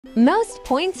Most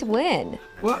points win.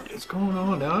 What is going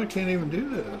on now? I can't even do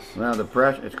this. Well, the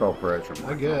pressure, it's called pressure.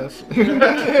 I guess.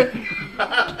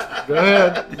 Go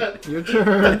ahead. Your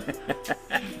turn.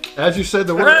 As you said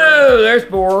the word. Oh, there's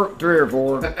 4, 3 or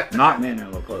 4. Knock me in there a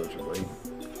little closer, will you?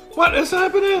 What is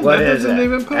happening? What that is doesn't that?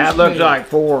 even post That looks me. like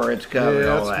 4. It's covered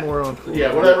Yeah, all that's that. more on 4.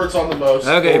 Yeah, whatever it's on the most.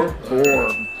 Okay, 4. 4.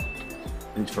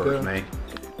 It's first, Good. mate.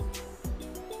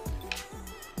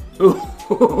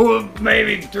 Ooh,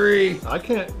 maybe 3. I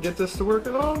can't get this to work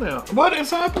at all now. What is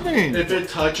happening? If it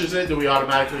touches it, do we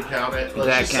automatically count it? Let's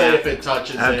that just count? say if it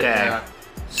touches it. Okay. Yeah.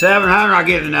 700, I'll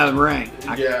get another ring.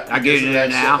 I Yeah, get it in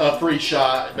that's now. a free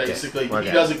shot, basically. Okay.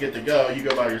 He doesn't get to go. You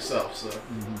go by yourself, so.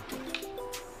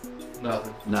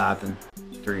 Nothing. Nothing.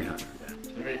 300.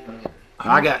 Oh,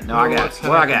 I got, no, I got, what's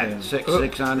what I happening? got?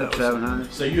 600, that was-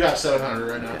 700. So you have 700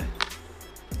 right now. Okay.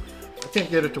 I can't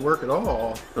get it to work at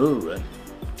all. Ooh, Is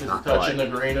it Not touching quite.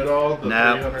 the green at all? The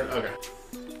No. 300? Okay.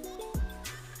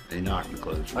 they knocked me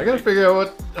close. I gotta figure out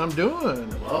what I'm doing.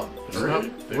 Well, It's not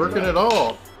figure working it at out.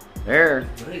 all. There.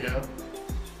 There you go.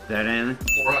 Is that in?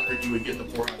 400, you would get the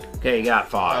 400. Okay, you got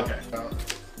 5. Okay.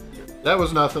 That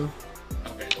was nothing.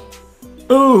 Okay.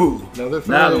 Ooh. Another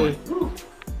 3. Another one. Whew.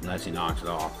 Unless he knocks it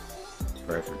off.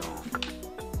 Pressure's on.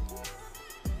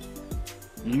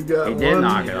 You got He one. did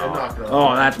knock it did off. knock it off.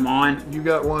 Oh, that's mine. You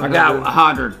got one. I got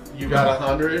 100. You got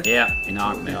 100? Yeah, he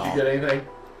knocked me Did off. you get anything?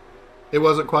 It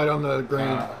wasn't quite on the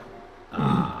green.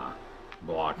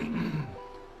 Blocking.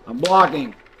 I'm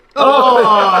blocking.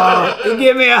 Oh! He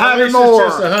give me At 100 least more.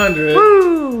 It's just 100.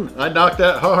 Woo! I knocked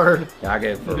that hard. I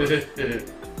get it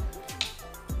first.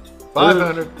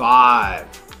 500 5.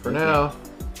 for now.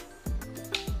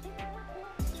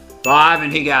 5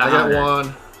 and he got I 100. got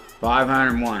 1. 500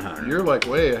 and 100. You're like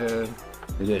way ahead.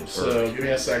 He did first. So give me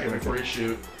a second before you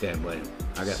shoot. Okay, wait.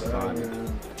 I got 5.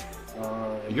 7,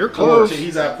 You're close. 14.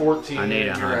 He's at 14. I need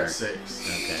You're 100. at 6.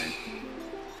 Okay.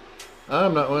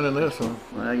 I'm not winning this one.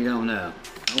 Well, you don't know.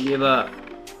 Don't give up.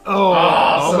 Oh,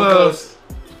 Oh, so almost.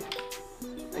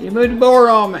 You moved the board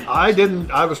on me. I didn't.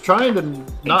 I was trying to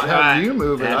not have you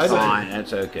move it. That's I fine.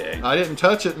 That's okay. didn't. I didn't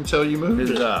touch it until you moved Who's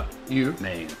it. up? You.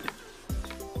 Me.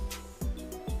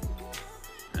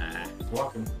 Nah.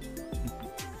 Walking.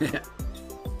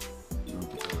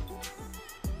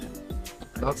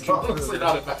 It's honestly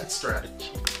not a bad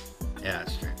strategy. Yeah,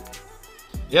 that's true.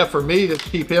 Yeah, for me to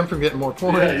keep him from getting more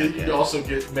points. Yeah, you'd also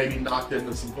get maybe knocked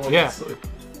into some points. Yeah.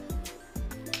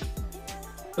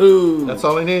 Ooh. That's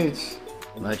all he needs.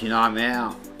 Let you knock me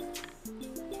out.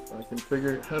 I can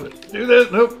figure out how to do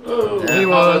this. Nope. Oh, He how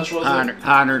won. much was it?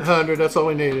 100. 100. That's all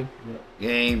he needed.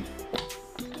 Game.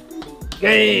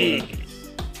 Game.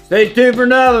 Stay tuned for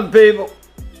nothing, people.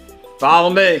 Follow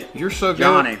me. You're so good.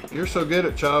 Johnny. You're so good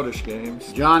at childish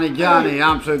games. Johnny,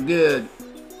 I'm so good.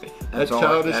 At That's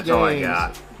all I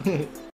got. games.